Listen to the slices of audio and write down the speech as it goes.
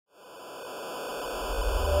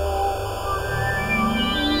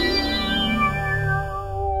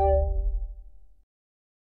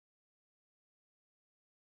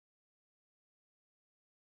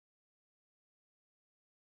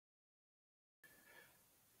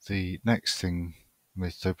the next thing we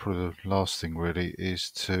need to do, probably the last thing really, is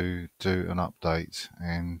to do an update,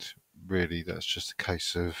 and really that's just a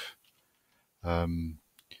case of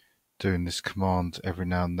doing this command every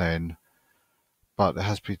now and then, but it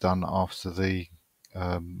has to be done after the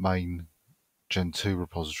main Gentoo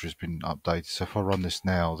repository has been updated. So if I run this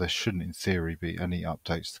now, there shouldn't in theory be any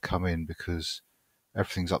updates to come in because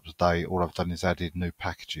everything's up to date. All I've done is added new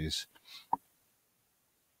packages.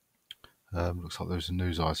 Looks like there's a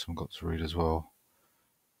news item I've got to read as well.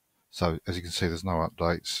 So as you can see, there's no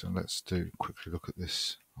updates, and let's quickly look at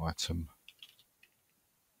this item.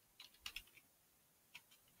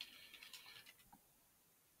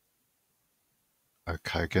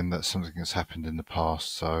 Okay, again, that's something that's happened in the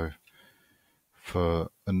past, so for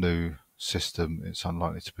a new system it's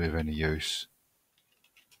unlikely to be of any use.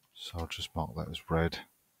 So I'll just mark that as red.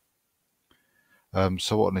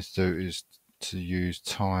 So what I need to do is to use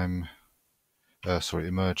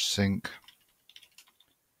emerge sync,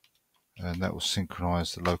 and that will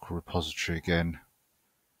synchronize the local repository again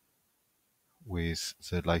with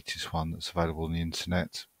the latest one that's available on the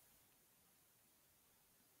internet.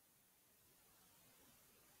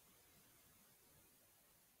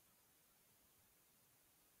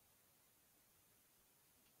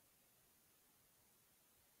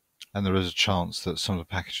 And there is a chance that some of the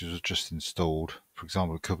packages are just installed. For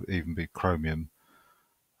example, it could even be Chromium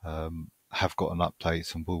have got an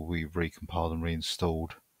update and will be recompiled and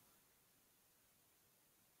reinstalled.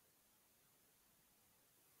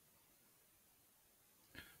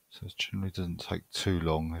 So it generally doesn't take too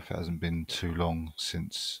long if it hasn't been too long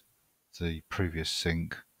since the previous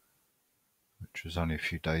sync, which was only a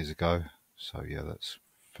few days ago. So yeah, that's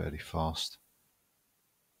fairly fast.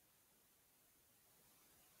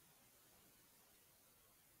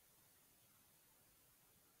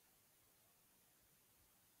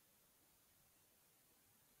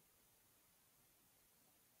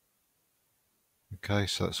 Okay,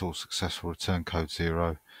 so that's all successful, return code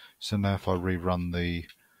 0. So now if I rerun the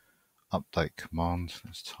update command,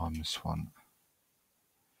 let's time this one,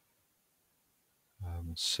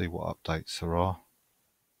 and see what updates there are.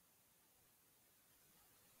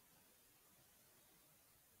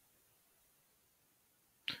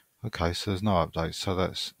 Okay, so there's no updates, so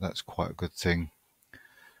that's quite a good thing.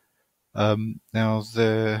 Now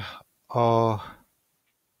there are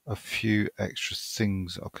a few extra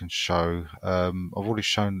things I can show. I've already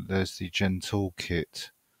shown that there's the Gentoo kit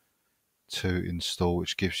to install,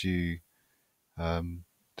 which gives you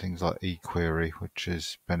things like eQuery, which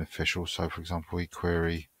is beneficial. So for example,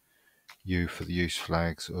 eQuery U for the use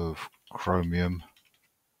flags of Chromium.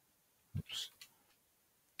 Oops.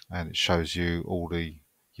 And it shows you all the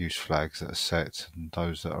use flags that are set and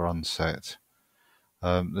those that are unset.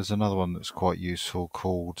 There's another one that's quite useful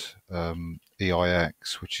called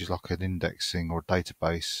EIX, which is like an indexing or a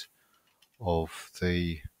database of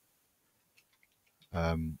the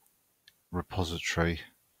repository,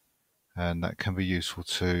 and that can be useful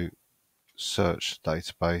to search the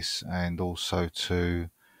database and also to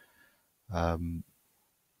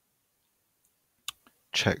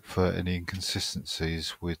check for any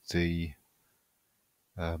inconsistencies with the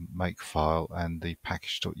makefile and the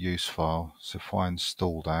package.use file. So if I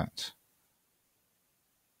install that,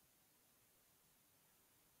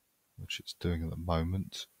 which it's doing at the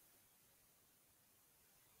moment,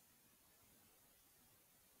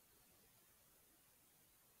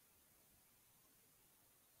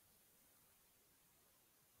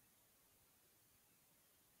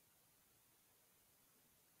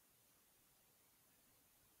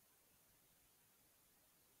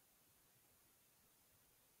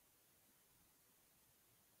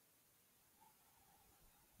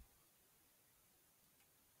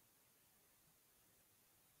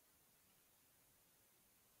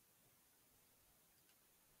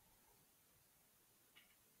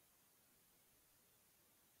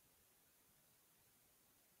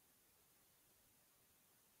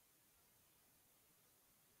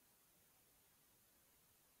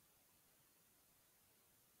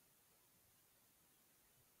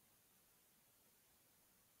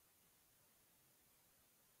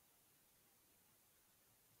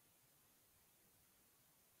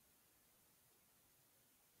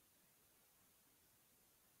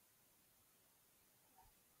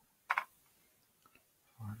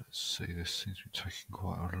 right, let's see, this seems to be taking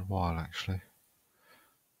quite a little while actually.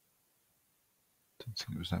 Didn't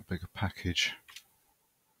think it was that big a package.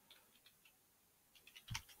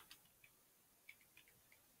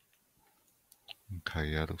 Okay,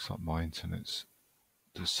 yeah, looks like my internet's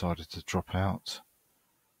decided to drop out.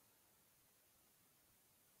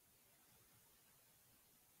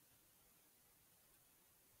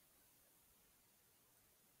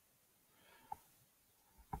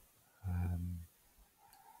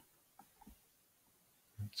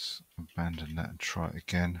 abandon that and try it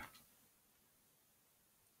again.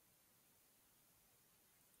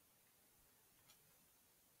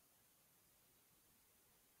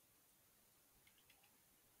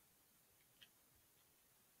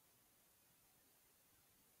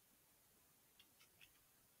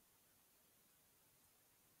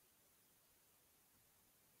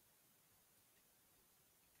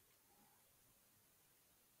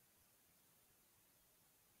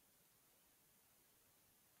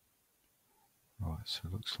 Right, so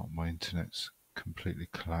it looks like my internet's completely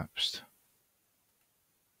collapsed.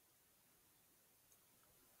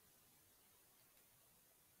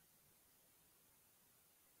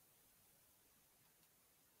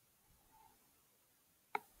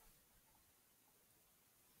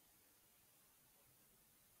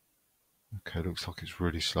 Okay, it looks like it's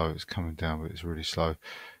really slow. It's coming down, but it's really slow.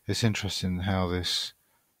 It's interesting how this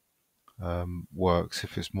works.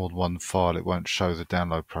 If it's more than one file, it won't show the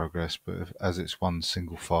download progress, but as it's one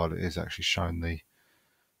single file, it is actually showing the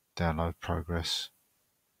download progress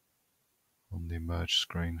on the merge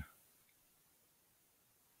screen.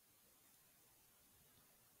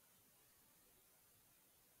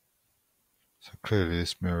 So clearly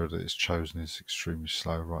this mirror that it's chosen is extremely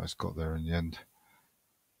slow. Right, it's got there in the end.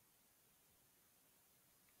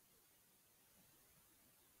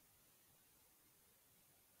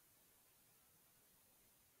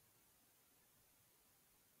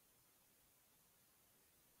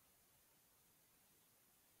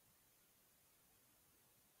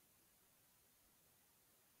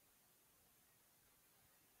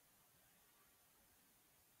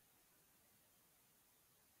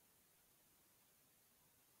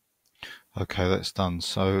 Okay, that's done.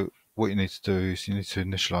 So what you need to do is you need to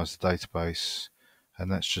initialize the database, and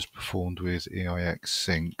that's just performed with EIX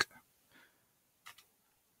sync.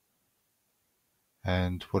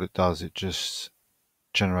 And what it does, it just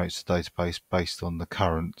generates the database based on the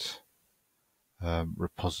current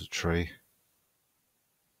repository.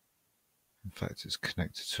 In fact, it's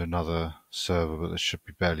connected to another server, but there should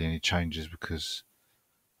be barely any changes because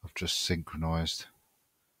I've just synchronized.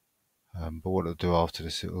 But what it'll do after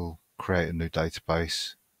this, it will create a new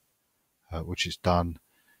database, which is done.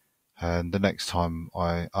 And the next time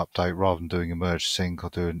I update, rather than doing a merge sync, I'll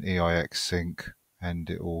do an EIX sync, and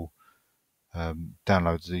it will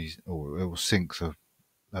download these, or it will sync the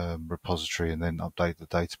repository and then update the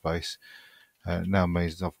database. It now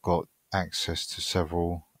means I've got access to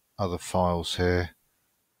several other files here.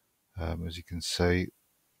 As you can see,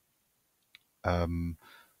 one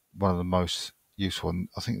of the most useful,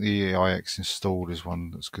 I think the EIX installed is one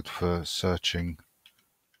that's good for searching.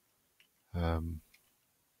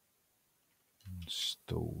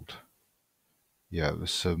 Installed. Yeah, there's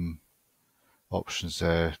some options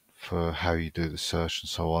there for how you do the search and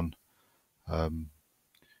so on.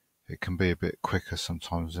 It can be a bit quicker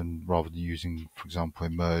sometimes than rather than using, for example, a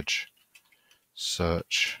merge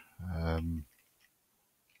search.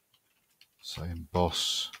 Say in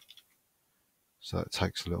Boss. So that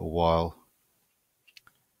takes a little while.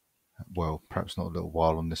 Well, perhaps not a little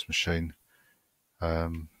while on this machine.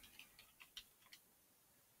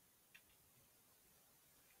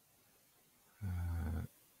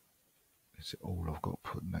 Is it all I've got to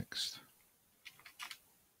put next?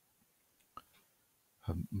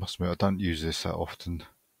 I must admit, I don't use this that often.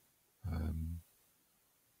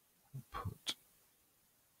 Put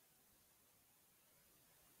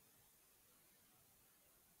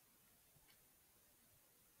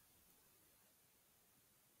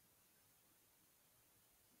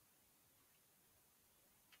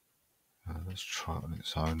let's try it on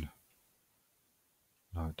its own.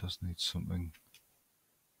 No, it does need something.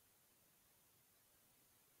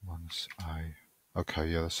 -a. Okay,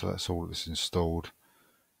 yeah, so that's all that's installed.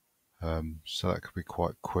 So that could be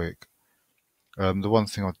quite quick. The one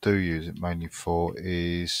thing I do use it mainly for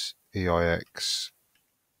is EIX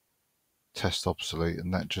test obsolete,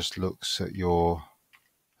 and that just looks at your,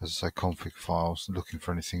 as I say, config files, looking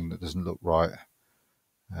for anything that doesn't look right.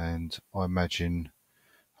 And I imagine,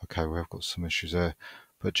 okay, we have got some issues there,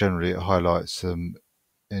 but generally it highlights them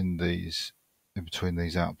in between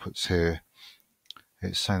these outputs here.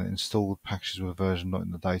 It's saying that installed packages with a version not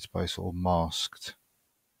in the database or masked.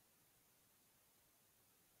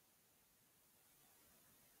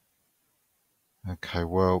 Okay,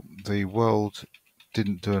 well, the world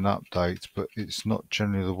didn't do an update, but it's not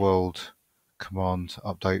generally the world command,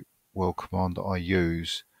 update world command that I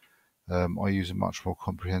use. I use a much more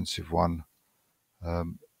comprehensive one.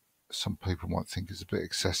 Some people might think it's a bit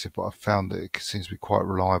excessive, but I've found that it seems to be quite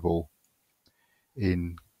reliable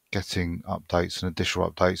in getting updates and additional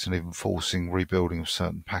updates and even forcing rebuilding of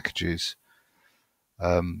certain packages.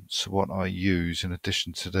 So what I use in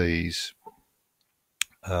addition to these,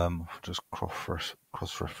 I'll just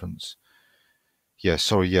cross-reference. Yeah,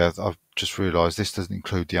 sorry, yeah, I've just realised this doesn't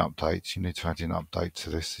include the updates. You need to add in an update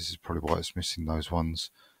to this. This is probably why it's missing those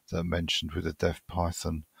ones that are mentioned with the dev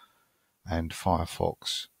Python and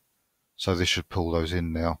Firefox. So this should pull those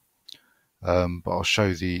in now. But I'll show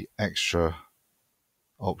you the extra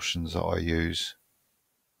options that I use.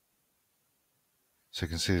 So you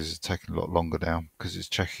can see this is taking a lot longer now because it's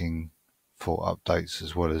checking for updates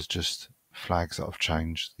as well as just flags that I've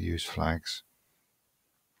changed, the use flags.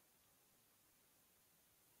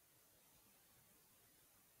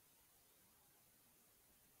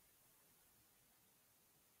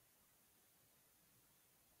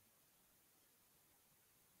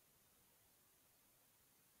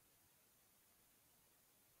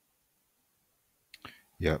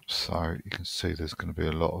 Yep, so you can see there's going to be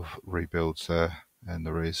a lot of rebuilds there, and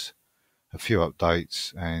there is a few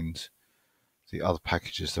updates, and the other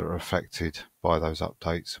packages that are affected by those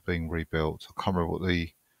updates are being rebuilt. I can't remember what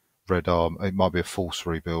the red are. It might be a false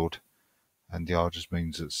rebuild, and the R just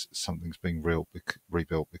means that something's being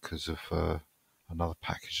rebuilt because of another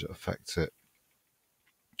package that affects it.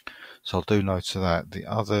 So I'll do note of that. The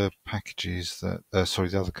other packages that,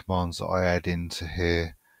 the other commands that I add into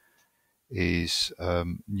here is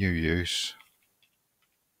new use.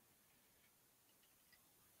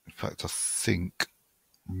 In fact, I think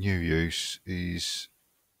new use is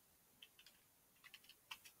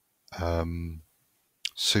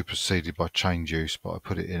superseded by change use, but I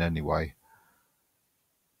put it in anyway.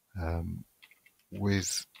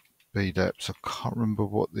 With BDEPs, I can't remember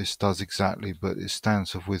what this does exactly, but it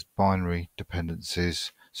stands for with binary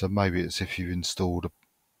dependencies. So maybe it's if you've installed a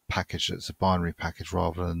package that's a binary package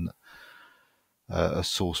rather than a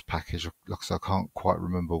source package. Like I said, I can't quite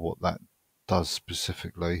remember what that does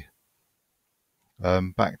specifically.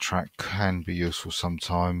 Backtrack can be useful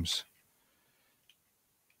sometimes.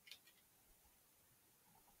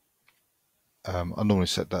 I normally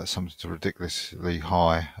set that something to ridiculously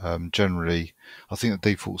high. Generally, I think the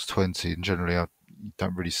default's 20, and generally I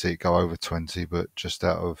don't really see it go over 20, but just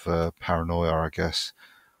out of paranoia, I guess,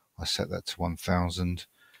 I set that to 1000.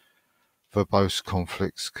 Verbose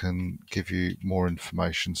conflicts can give you more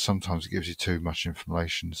information. Sometimes it gives you too much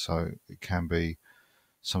information, so it can be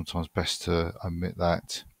sometimes best to omit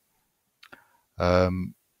that.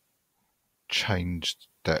 Changed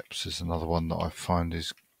depths is another one that I find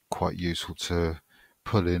is quite useful to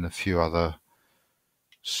pull in a few other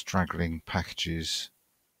straggling packages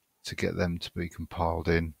to get them to be compiled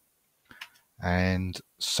in. And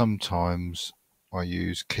sometimes I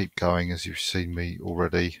use keep going, as you've seen me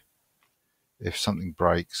already. If something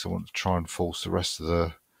breaks, I want to try and force the rest of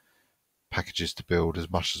the packages to build as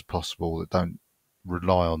much as possible that don't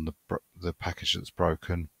rely on the package that's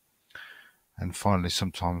broken. And finally,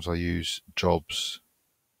 sometimes I use jobs,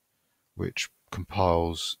 which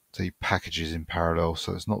compiles the packages in parallel.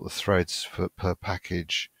 So it's not the threads per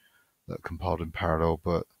package that are compiled in parallel,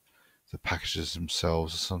 but the packages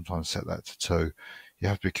themselves. I sometimes set that to 2. You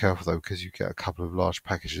have to be careful though, because you get a couple of large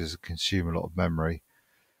packages that consume a lot of memory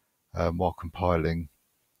while compiling.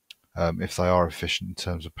 If they are efficient in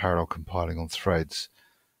terms of parallel compiling on threads,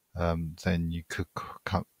 then you could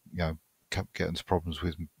get into problems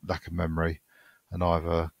with lack of memory, and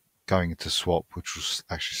either going into swap, which will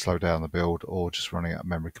actually slow down the build, or just running out of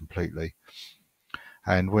memory completely.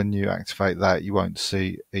 And when you activate that, you won't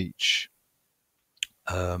see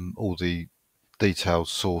all the detailed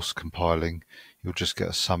source compiling. You'll just get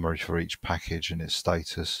a summary for each package and its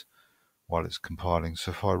status while it's compiling.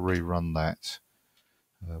 So if I rerun that,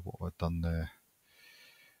 what have I done there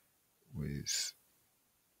with,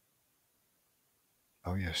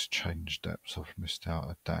 oh yes, change depths, I've missed out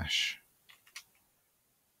a dash.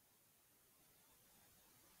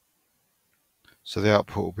 So the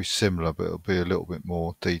output will be similar, but it'll be a little bit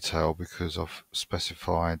more detailed because I've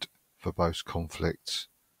specified verbose conflicts.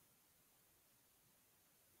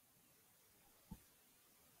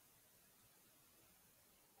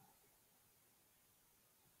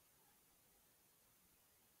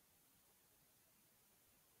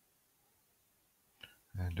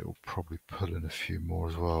 And it will probably pull in a few more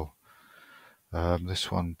as well.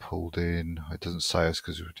 This one pulled in, it doesn't say us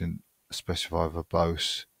because we didn't specify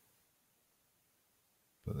verbose,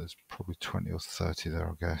 but there's probably 20 or 30 there,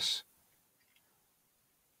 I guess.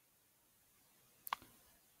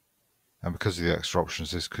 And because of the extra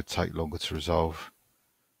options, this could take longer to resolve.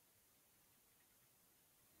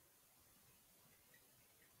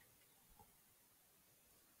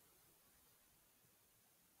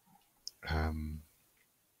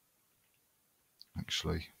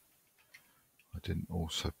 Actually, I didn't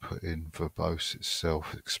also put in verbose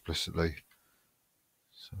itself explicitly.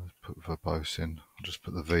 So let's put verbose in. I'll just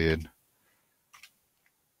put the V in.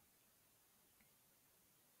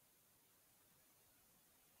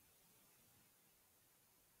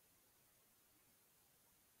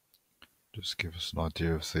 Just give us an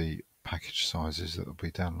idea of the package sizes that will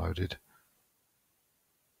be downloaded.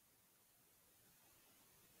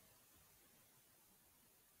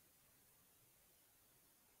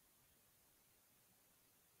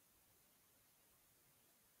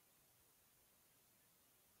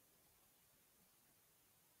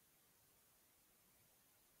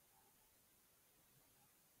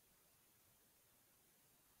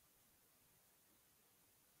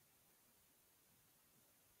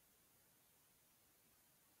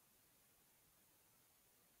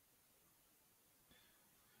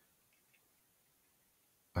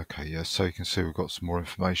 Okay, yeah, so you can see we've got some more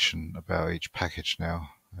information about each package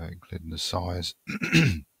now, including the size.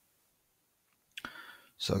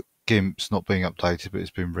 So GIMP's not being updated, but it's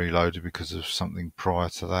been reloaded because of something prior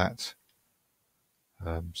to that.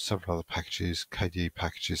 Several other packages, KDE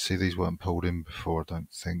packages. See, these weren't pulled in before, I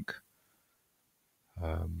don't think.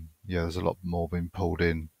 Yeah, there's a lot more being pulled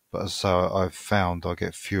in. But so I've found I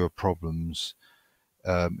get fewer problems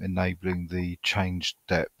enabling the change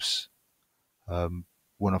depths.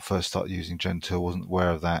 When I first started using Gentoo, I wasn't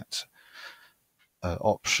aware of that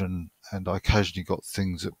option, and I occasionally got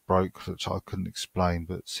things that broke which I couldn't explain.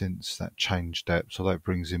 But since that change depths, although it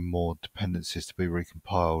brings in more dependencies to be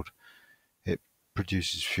recompiled, it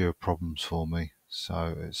produces fewer problems for me.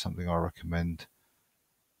 So it's something I recommend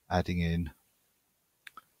adding in.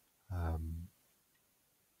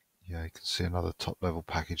 Yeah, you can see another top level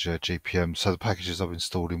package there, GPM. So the packages I've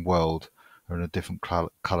installed in World are in a different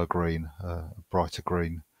color green, a brighter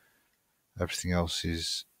green. Everything else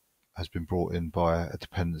has been brought in by a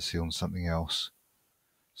dependency on something else.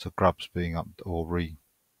 So Grub's being up or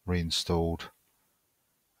reinstalled.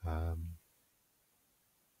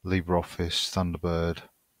 LibreOffice, Thunderbird,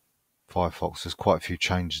 Firefox. There's quite a few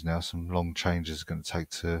changes now. Some long changes are going to take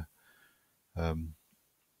to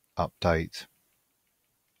update.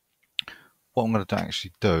 What I'm going to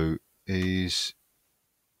actually do is,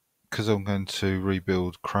 because I'm going to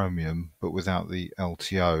rebuild Chromium but without the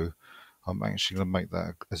LTO, I'm actually going to make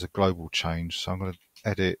that as a global change. So I'm going to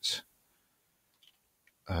edit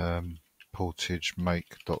portage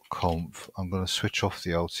make.conf. I'm going to switch off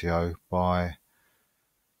the LTO by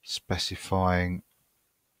specifying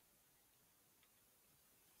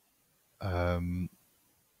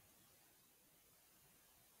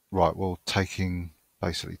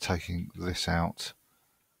basically taking this out,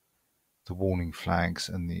 the warning flags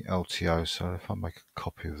and the LTO. So if I make a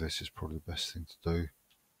copy of this, is probably the best thing to do.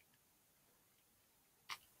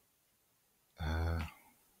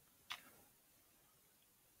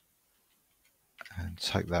 And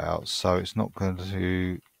take that out. So it's not going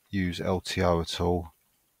to use LTO at all.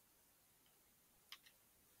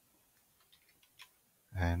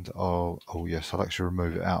 And oh yes, I'll actually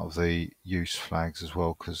remove it out of the use flags as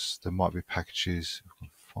well, because there might be packages, if I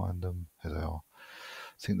can find them, here they are.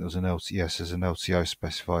 I think there's an LTO, yes, there's an LTO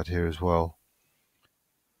specified here as well.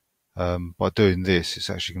 By doing this, it's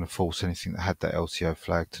actually going to force anything that had that LTO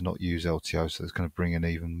flag to not use LTO, so it's going to bring in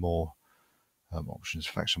even more options.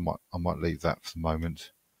 In fact, I might leave that for the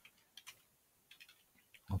moment.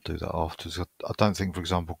 I'll do that afterwards. I don't think, for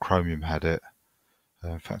example, Chromium had it.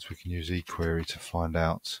 In fact, we can use eQuery to find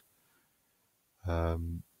out.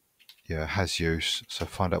 Yeah, has use. So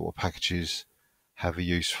find out what packages have a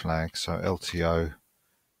use flag. So LTO,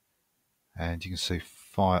 and you can see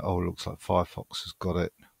oh, it looks like Firefox has got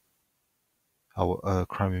it. Oh,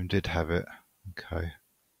 Chromium did have it. Okay.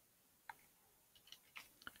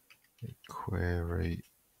 eQuery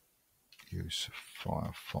use of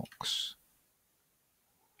Firefox.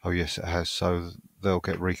 Oh yes, it has. So they'll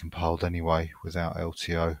get recompiled anyway without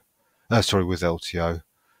LTO. Sorry, with LTO.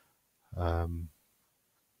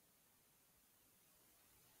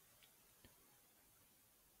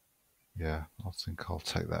 Yeah, I think I'll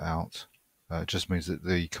take that out. It just means that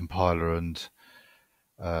the compiler and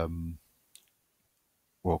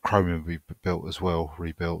well, Chromium will be built as well,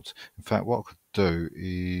 rebuilt. In fact, what I could do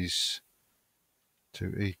is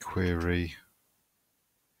do eQuery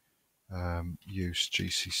use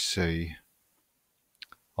GCC.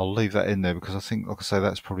 I'll leave that in there because I think, like I say,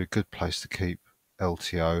 that's probably a good place to keep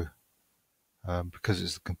LTO. Because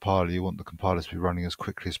it's the compiler, you want the compiler to be running as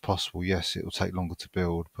quickly as possible. Yes, it will take longer to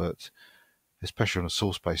build, but especially on a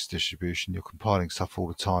source-based distribution, you're compiling stuff all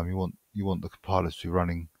the time. You want the compiler to be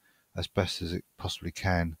running as best as it possibly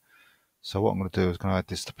can. So what I'm going to do is going to add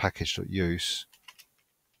this to package.use.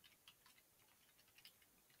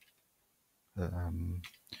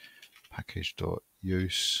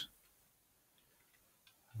 package.use.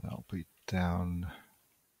 That'll be down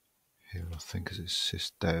here, I think, because it's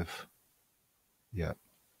sysdev. Yeah.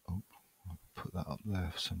 Oh, I'll put that up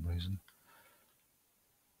there for some reason.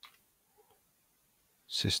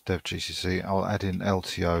 Sysdev GCC. I'll add in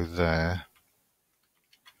LTO there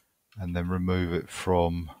and then remove it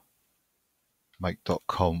from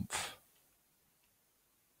make.conf.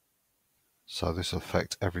 So this will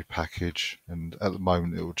affect every package, and at the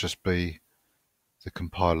moment it will just be the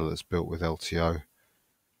compiler that's built with LTO.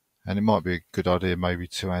 And it might be a good idea maybe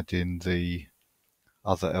to add in the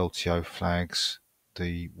other LTO flags,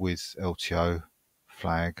 the with LTO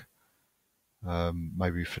flag,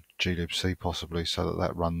 maybe for glibc possibly, so that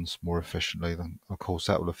that runs more efficiently. Then of course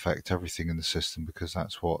that will affect everything in the system, because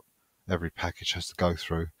that's what every package has to go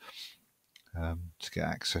through to get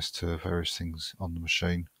access to various things on the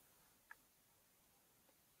machine.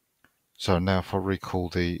 So now if I recall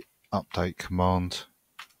the update command,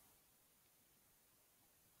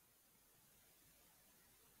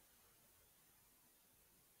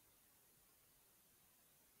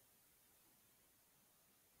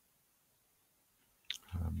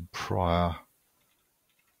 prior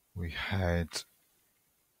we had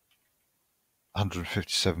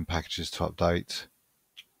 157 packages to update.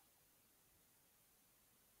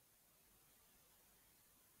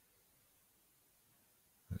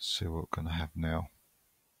 Let's see what we're going to have now.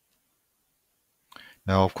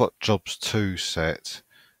 Now I've got jobs 2 set.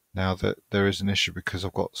 Now that there is an issue because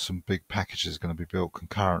I've got some big packages going to be built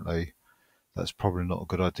concurrently. That's probably not a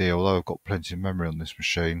good idea. Although I've got plenty of memory on this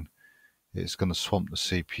machine, it's going to swamp the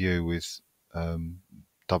CPU with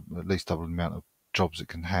at least double the amount of jobs it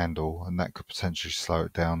can handle, and that could potentially slow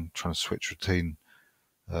it down trying to switch routine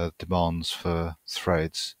demands for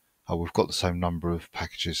threads. Oh, we've got the same number of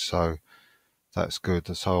packages, so that's good.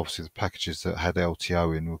 So obviously the packages that had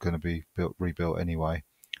LTO in were going to be rebuilt anyway.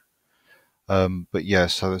 But yeah,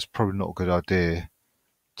 so that's probably not a good idea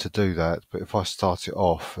to do that. But if I start it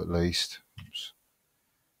off at least,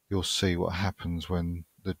 you'll see what happens when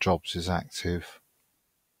the jobs is active,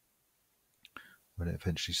 when it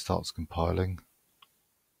eventually starts compiling.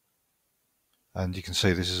 And you can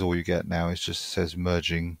see this is all you get now. It just says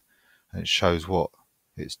merging, and it shows what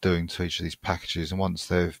it's doing to each of these packages. And once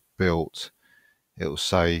they've built, it will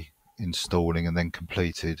say installing and then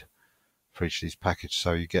completed for each of these packages.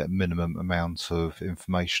 So you get a minimum amount of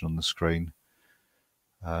information on the screen,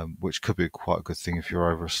 which could be quite a good thing if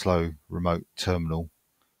you're over a slow remote terminal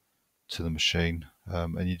to the machine.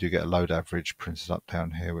 And you do get a load average printed up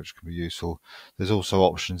down here, which can be useful. There's also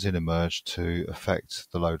options in Emerge to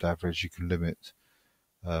affect the load average. You can limit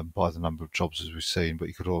by the number of jobs as we've seen, but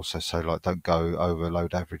you could also say, like, don't go over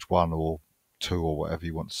load average 1 or 2 or whatever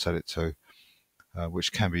you want to set it to,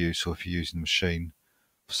 which can be useful if you're using the machine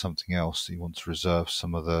for something else that you want to reserve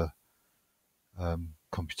some of the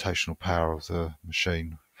computational power of the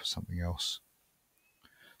machine for something else.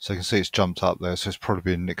 So you can see it's jumped up there, so it's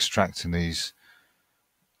probably been extracting these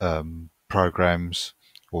programs,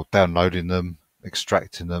 or downloading them,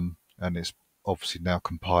 extracting them, and it's obviously now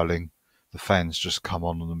compiling. The fans just come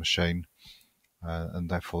on the machine, and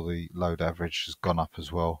therefore the load average has gone up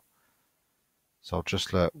as well. So I'll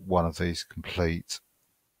just let one of these complete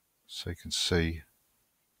so you can see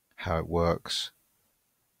how it works.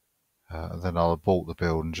 And then I'll abort the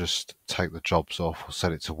build and just take the jobs off or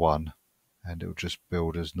set it to 1, and it will just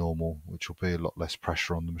build as normal, which will be a lot less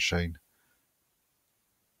pressure on the machine.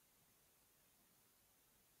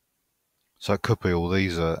 So it could be all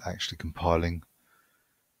these are actually compiling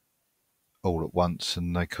all at once,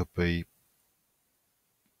 and they could be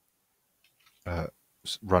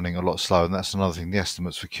running a lot slower. And that's another thing, the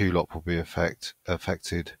estimates for QLOP will be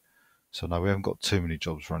affected. So no, we haven't got too many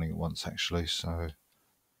jobs running at once actually. So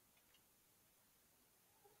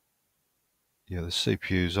yeah, the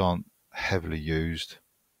CPUs aren't heavily used.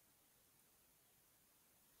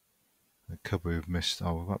 It could be we've missed,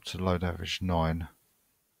 oh, we're up to load average 9.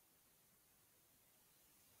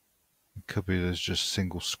 It could be there's just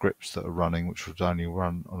single scripts that are running, which would only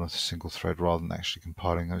run on a single thread rather than actually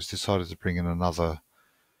compiling. It's decided to bring in another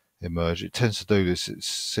Emerge. It tends to do this. It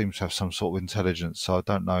seems to have some sort of intelligence, so I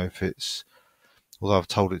don't know if it's, although I've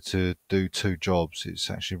told it to do 2 jobs,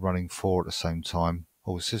 it's actually running 4 at the same time.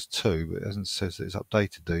 Oh, it says 2, but it hasn't says that it's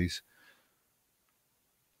updated these.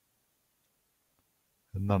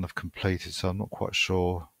 And none have completed, so I'm not quite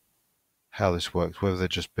sure how this works, whether they're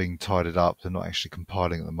just being tidied up, they're not actually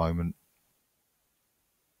compiling at the moment.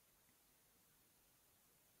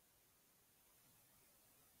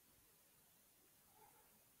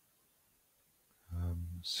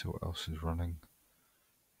 Let's see what else is running.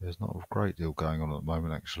 There's not a great deal going on at the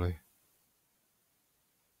moment, actually.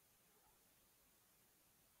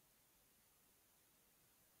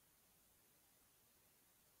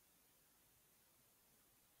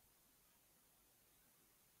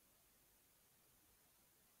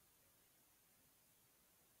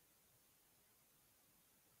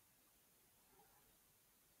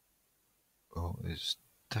 Well, it's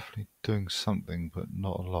definitely doing something, but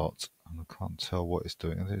not a lot, and I can't tell what it's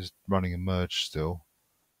doing. And it's running a merge still.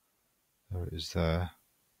 There it is there.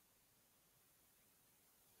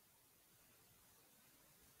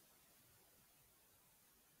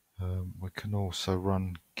 We can also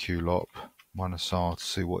run qlop -r to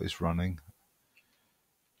see what is running.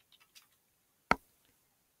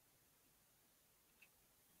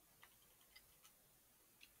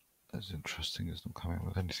 That's interesting. It's not coming up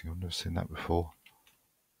with anything. I've never seen that before.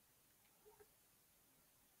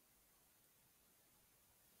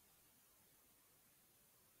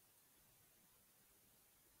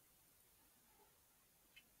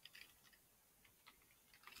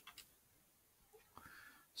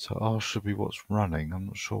 So R should be what's running. I'm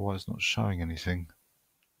not sure why it's not showing anything.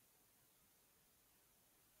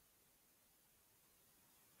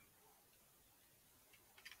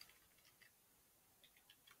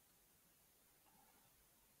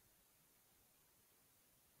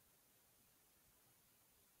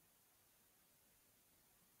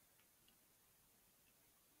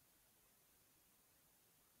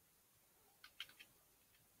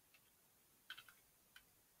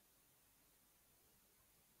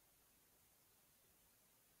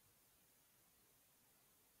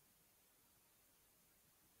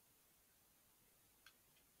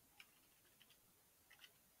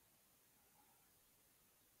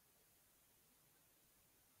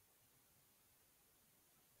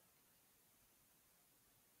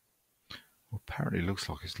 Well, apparently it looks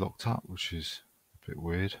like it's locked up, which is a bit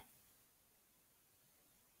weird.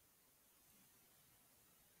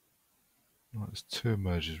 Right, there's two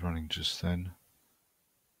merges running just then.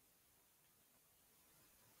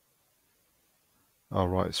 Oh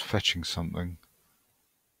right, it's fetching something.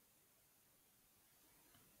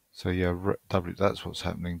 So yeah, that's what's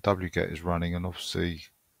happening. wget is running, and obviously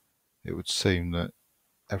it would seem that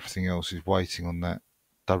everything else is waiting on that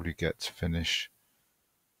wget to finish.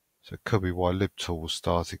 So it could be why libtool was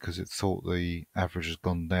started, because it thought the average has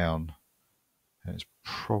gone down. And it's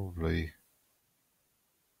probably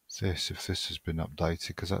this, if this has been updated,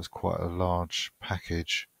 because that's quite a large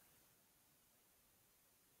package.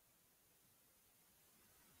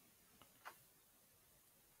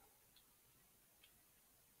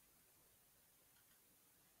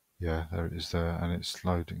 Yeah, there it is there, and it's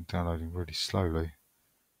downloading really slowly.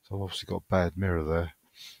 So I've obviously got a bad mirror there.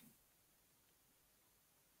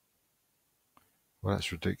 Well,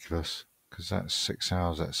 that's ridiculous, because that's 6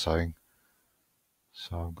 hours, that's saying.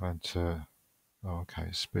 So I'm going to... Oh, okay,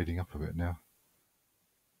 it's speeding up a bit now.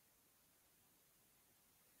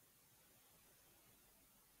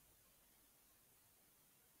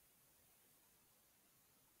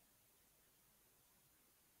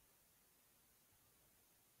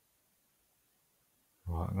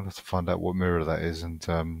 Right, I'm going to have to find out what mirror that is and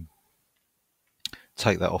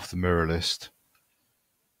take that off the mirror list.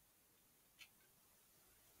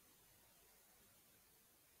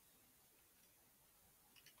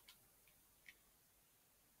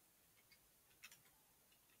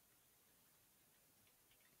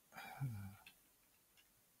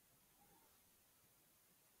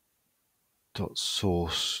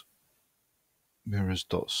 .source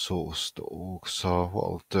mirrors.source.org. So what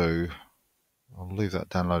I'll do, I'll leave that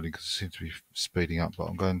downloading because it seems to be speeding up, but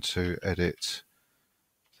I'm going to edit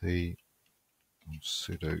the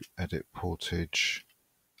sudo edit portage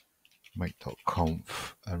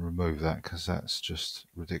make.conf and remove that because that's just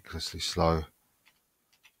ridiculously slow.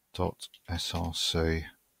 .src.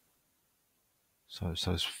 So it's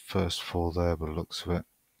those first four there by the looks of it.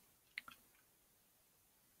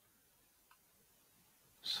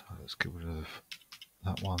 So let's get rid of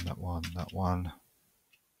that one, that one, that one.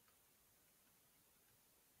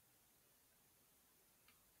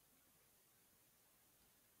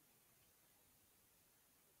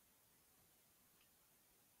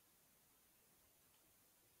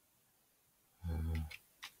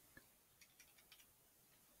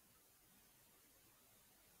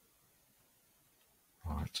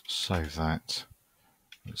 Right, save that.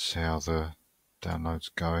 Let's see how the download's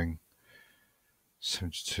going.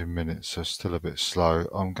 72 minutes, so still a bit slow.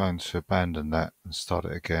 I'm going to abandon that and start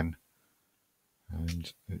it again.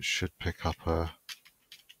 And it should pick up a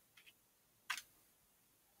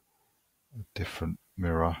different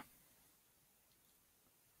mirror.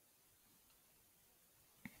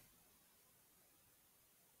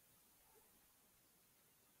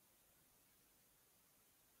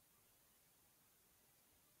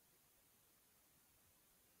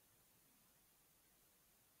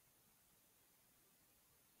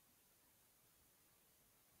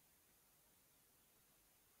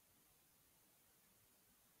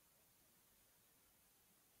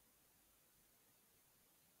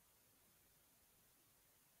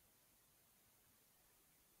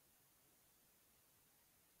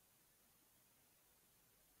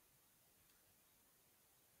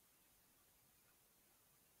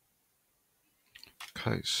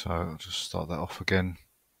 Okay, so I'll just start that off again.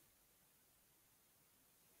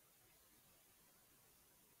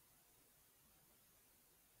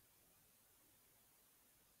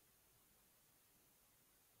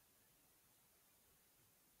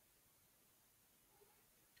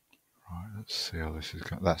 Right, let's see how this is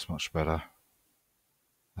going. That's much better.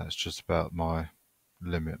 That's just about my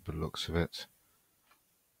limit by the looks of it.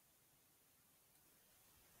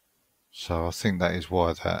 So I think that is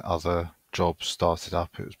why that other job started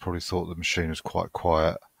up. It was probably thought the machine was quite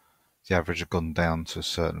quiet. The average had gone down to a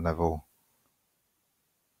certain level.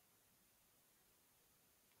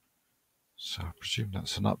 So I presume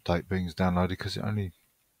that's an update being downloaded because we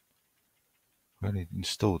only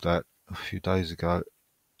installed that a few days ago.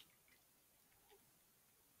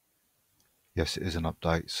 Yes, it is an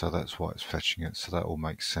update, so that's why it's fetching it. So that all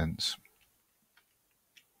makes sense.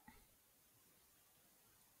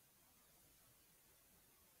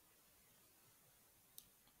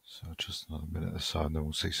 So just another minute or so, and then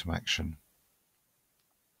we'll see some action.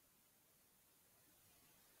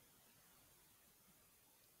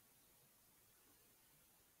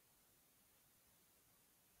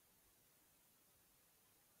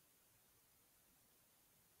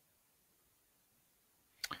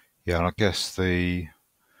 Yeah, and I guess the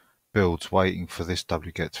build's waiting for this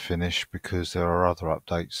wget to finish because there are other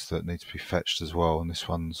updates that need to be fetched as well, and this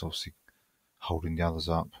one's obviously holding the others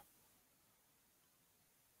up.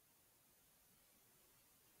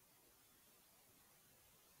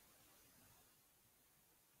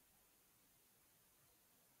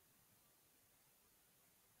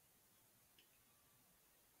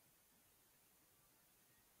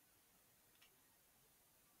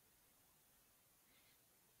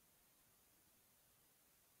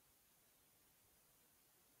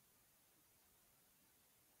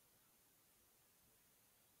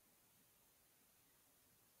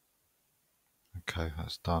 Okay,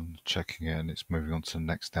 that's done. Checking it, and it's moving on to the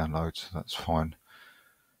next download, so that's fine.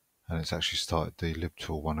 And it's actually started the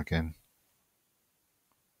libtool one again.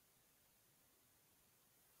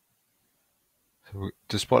 So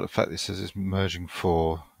despite the fact it says it's merging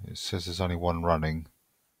 4, it says there's only one running.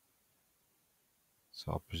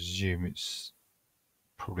 So I presume it's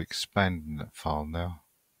probably expanding that file now.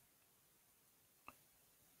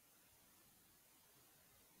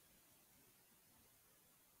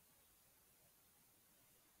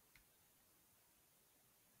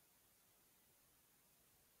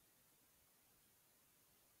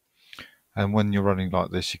 And when you're running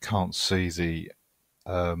like this, you can't see the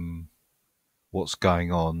what's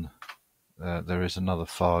going on. There is another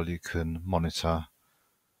file you can monitor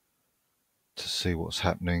to see what's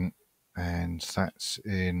happening, and that's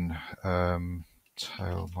in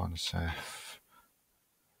tail-f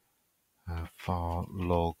file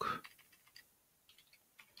log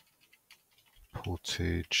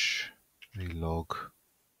portage relog.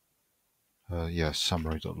 Yeah,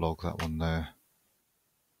 summary.log, that one there.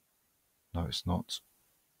 No, it's not.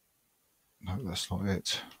 No, that's not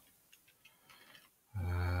it.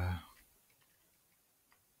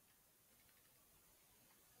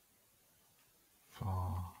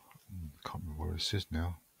 File, can't remember where this is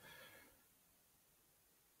now.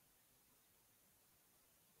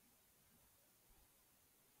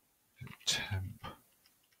 Temp.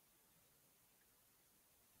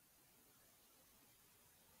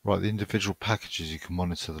 Right, the individual packages, you can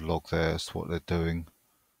monitor the log there as to what they're doing.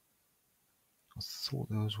 I thought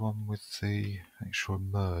there was one with the actual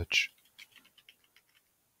merge.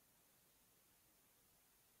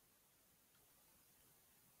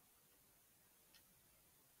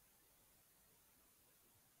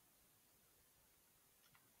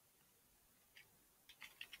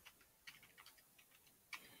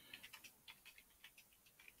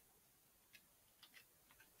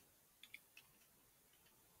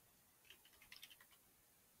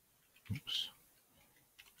 Oops.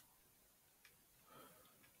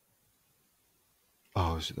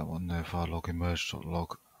 Oh, is it that one there? File log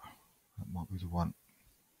emerge.log. That might be the one.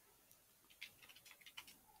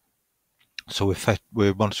 So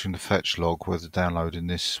we're monitoring the fetch log with the download in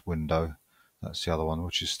this window. That's the other one,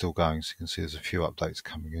 which is still going. So you can see there's a few updates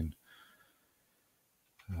coming in.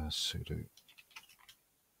 Sudo.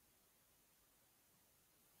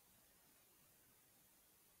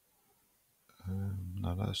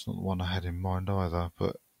 No, that's not the one I had in mind either.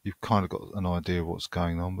 But you've kind of got an idea of what's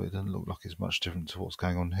going on, but it doesn't look like it's much different to what's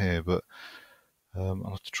going on here. But I'll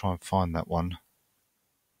have to try and find that one.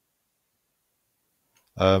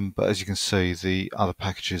 But as you can see, the other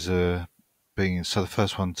packages are being. So the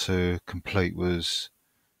first one to complete was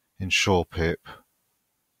ensure pip,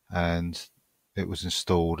 and it was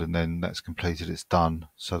installed, and then that's completed. It's done.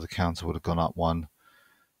 So the counter would have gone up one.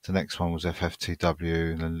 The next one was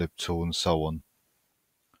FFTW, and then libtool, and so on.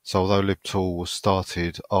 So although libtool was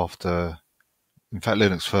started after, in fact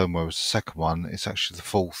Linux firmware was the second one, it's actually the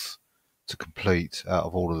fourth to complete out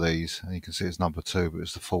of all of these. And you can see it's number 2, but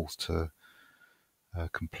it's the fourth to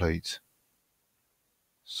complete.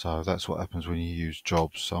 So that's what happens when you use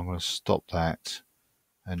jobs. So I'm going to stop that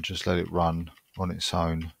and just let it run on its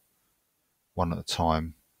own, one at a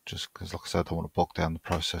time, just because, like I said, I don't want to bog down the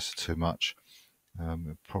processor too much.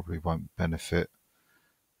 It probably won't benefit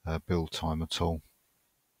build time at all.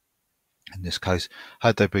 In this case,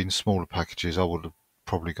 had they been smaller packages, I would have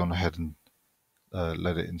probably gone ahead and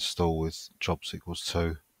let it install with jobs equals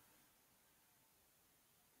 2.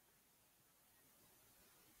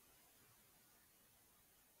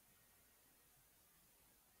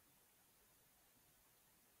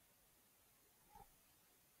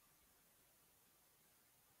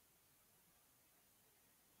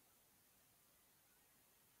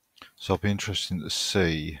 So it'll be interesting to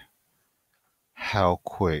see how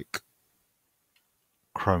quick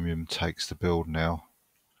Chromium takes to build now.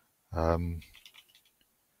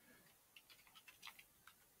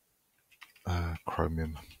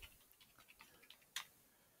 Chromium.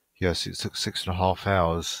 Yes, it took 6.5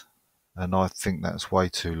 hours, and I think that's way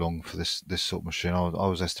too long for this sort of machine. I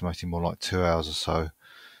was estimating more like 2 hours or so,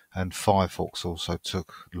 and Firefox also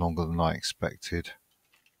took longer than I expected.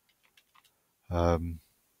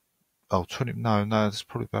 20, no, that's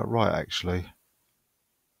probably about right actually.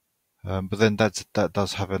 But then that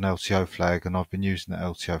does have an LTO flag, and I've been using that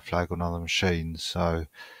LTO flag on other machines, so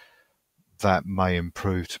that may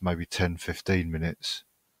improve to maybe 10-15 minutes.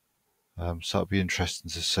 So it'll be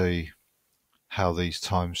interesting to see how these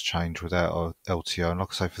times change without LTO. And like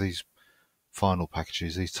I say, for these final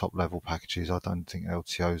packages, these top level packages, I don't think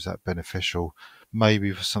LTO is that beneficial.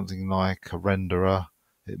 Maybe for something like a renderer,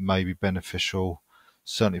 it may be beneficial.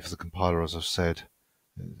 Certainly for the compiler, as I've said,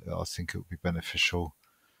 I think it would be beneficial.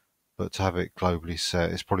 But to have it globally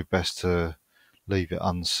set, it's probably best to leave it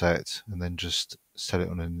unset and then just set it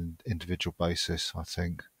on an individual basis, I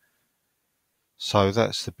think. So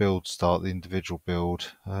that's the build start, the individual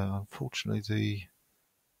build. Unfortunately,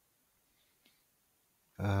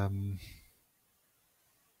 the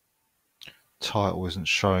title isn't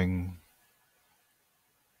showing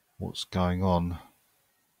what's going on.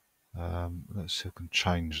 Let's see if we can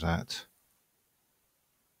change that.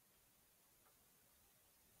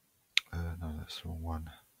 No, that's the wrong one.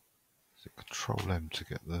 Is it Control M to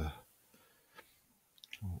get the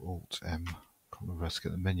Alt M? Can't remember how to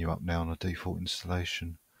get the menu up now on a default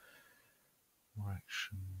installation. More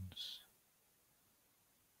actions.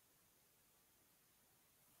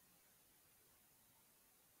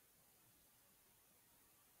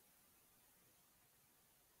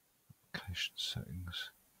 Application settings.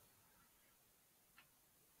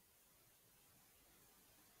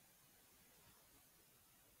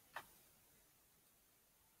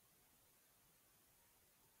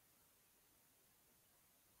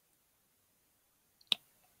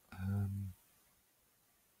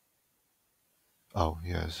 Oh,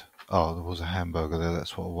 yes. Oh, there was a hamburger there.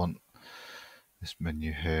 That's what I want. This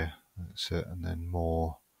menu here. That's it. And then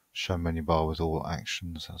more. Show menu bar with all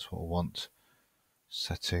actions. That's what I want.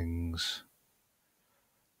 Settings.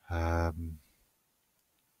 Right,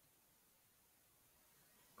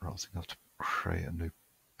 I think I have to create a new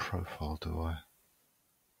profile, do I?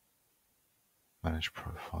 Manage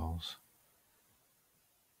profiles.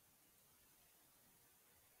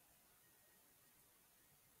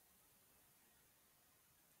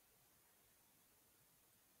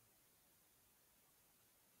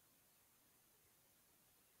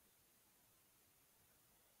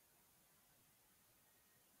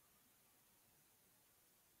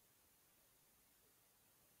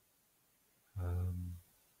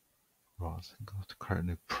 Right, I think I have to create a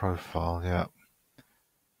new profile, yeah.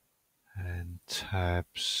 And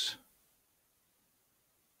tabs.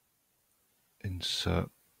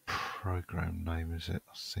 Insert program name, is it?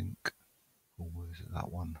 I think. Or is it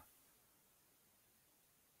that one?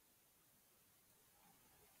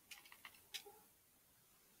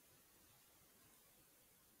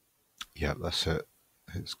 Yeah, that's it.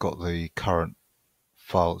 It's got the current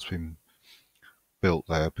file that's been built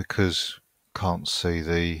there. Because can't see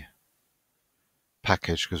the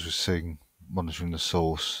package because we're seeing monitoring the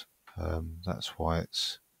source. That's why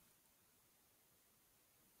it's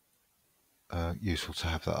useful to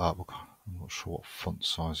have that up. I'm not sure what font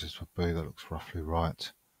sizes would be. That looks roughly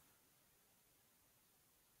right.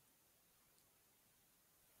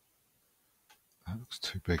 That looks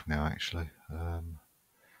too big now, actually.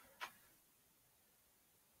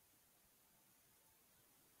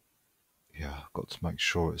 Yeah, got to make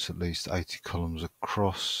sure it's at least 80 columns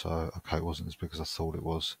across. So, okay, it wasn't as big as I thought it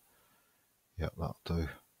was. Yep, that'll do.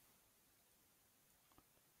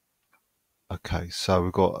 Okay, so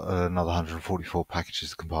we've got another 144 packages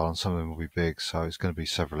to compile, and some of them will be big, so it's going to be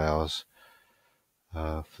several hours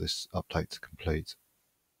for this update to complete.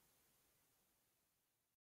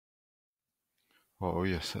 Oh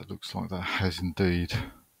yes, it looks like that has indeed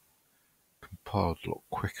compiled a lot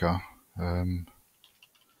quicker.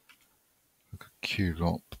 Look at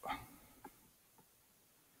QLOP.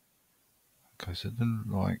 Okay, so it didn't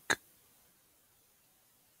look like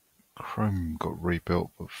Chrome got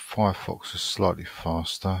rebuilt, but Firefox is slightly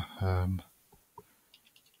faster.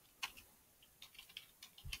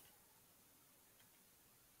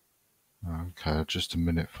 Okay, just a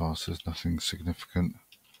minute faster, there's nothing significant.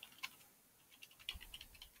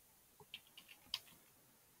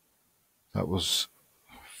 That was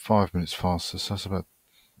 5 minutes faster, so that's about,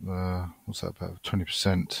 what's that, about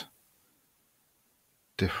 20%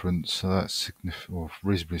 difference, so that's significant, or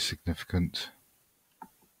reasonably significant.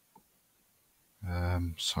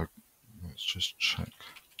 So let's just check.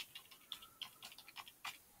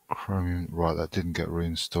 Chromium, right, that didn't get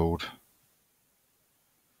reinstalled.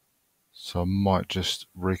 So I might just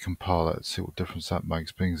recompile that to see what difference that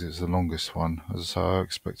makes, being as it's the longest one. As I say, I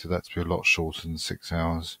expected that to be a lot shorter than 6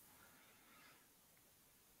 hours.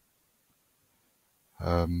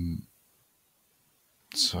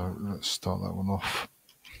 So let's start that one off.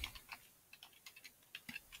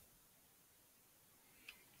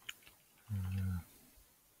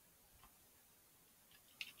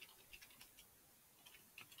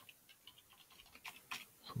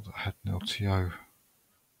 Thought that had an LTO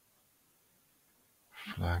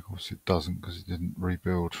flag. Obviously it doesn't because it didn't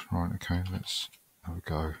rebuild. Right, okay, let's have a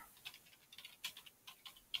go.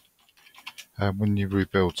 When you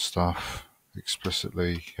rebuild stuff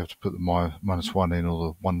explicitly, you have to put the -1 in, or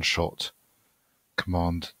the one-shot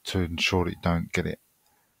command, to ensure that you don't get it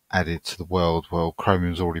added to the world. Well,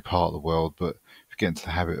 Chromium's already part of the world, but if you get into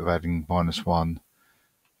the habit of adding -1,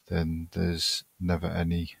 then there's never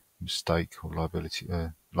any mistake or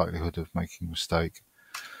likelihood of making a mistake.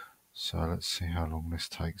 So let's see how long this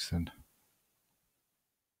takes then.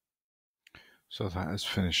 So that has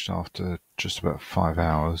finished after just about 5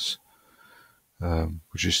 hours,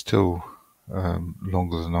 which is still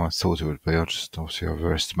longer than I thought it would be. I just obviously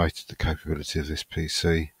overestimated the capability of this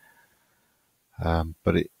PC.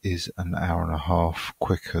 But it is an hour and a half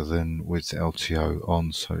quicker than with LTO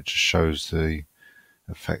on, so it just shows the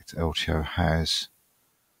effect LTO has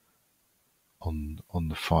on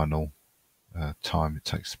the final time it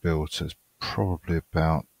takes to build. So it's probably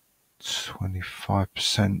about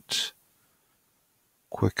 25%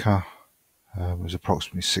 quicker. It was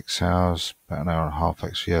approximately 6 hours, about an hour and a half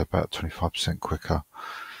actually, yeah, about 25% quicker.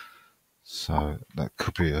 So that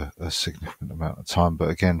could be a significant amount of time, but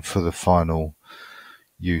again, for the final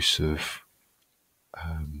use of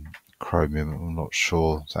Chromium, I'm not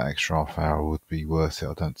sure that extra half hour would be worth it.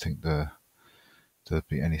 I don't think there'd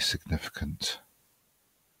be any significant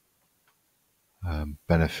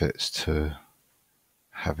benefits to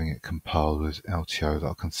having it compiled with LTO that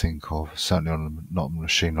I can think of. Certainly on not a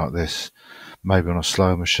machine like this. Maybe on a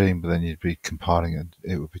slower machine, but then you'd be compiling it.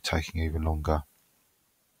 It would be taking even longer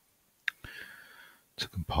to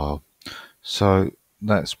compile. So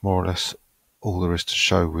that's more or less all there is to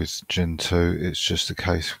show with Gentoo. It's just a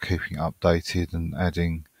case of keeping it updated and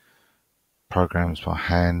adding programs by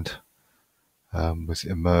hand. With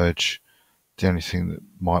Emerge, the only thing that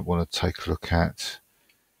might want to take a look at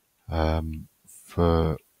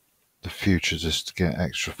for the future, just to get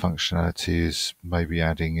extra functionality, is maybe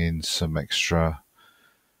adding in some extra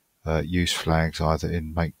use flags either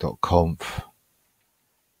in make.conf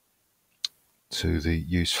to the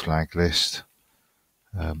use flag list,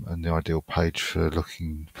 and the ideal page for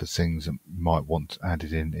looking for things that you might want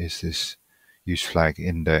added in is this use flag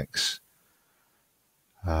index.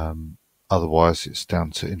 Otherwise it's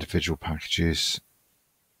down to individual packages.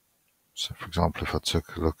 So for example, if I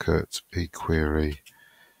took a look at eQuery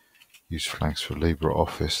use flags for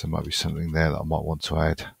LibreOffice, there might be something there that I might want to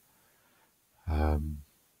add. There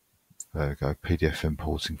we go, PDF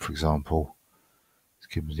importing for example. It's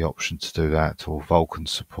given me the option to do that, or Vulkan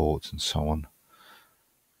support and so on.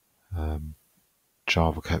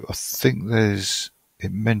 Java code, I think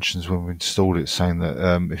it mentions when we install it saying that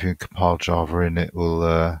if you compile Java in, it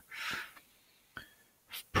will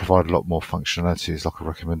provide a lot more functionality. It's like a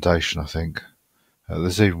recommendation, I think.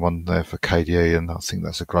 There's even one there for KDE, and I think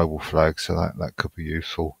that's a global flag, so that could be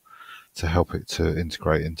useful to help it to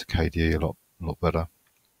integrate into KDE a lot better.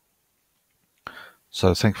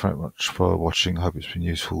 So thank you very much for watching. I hope it's been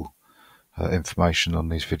useful information on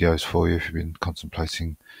these videos for you if you've been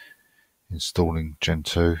contemplating installing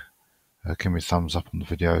Gentoo. Give me a thumbs up on the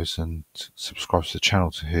videos and subscribe to the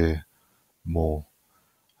channel to hear more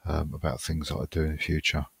about things that I do in the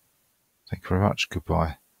future. Thank you very much.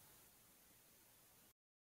 Goodbye.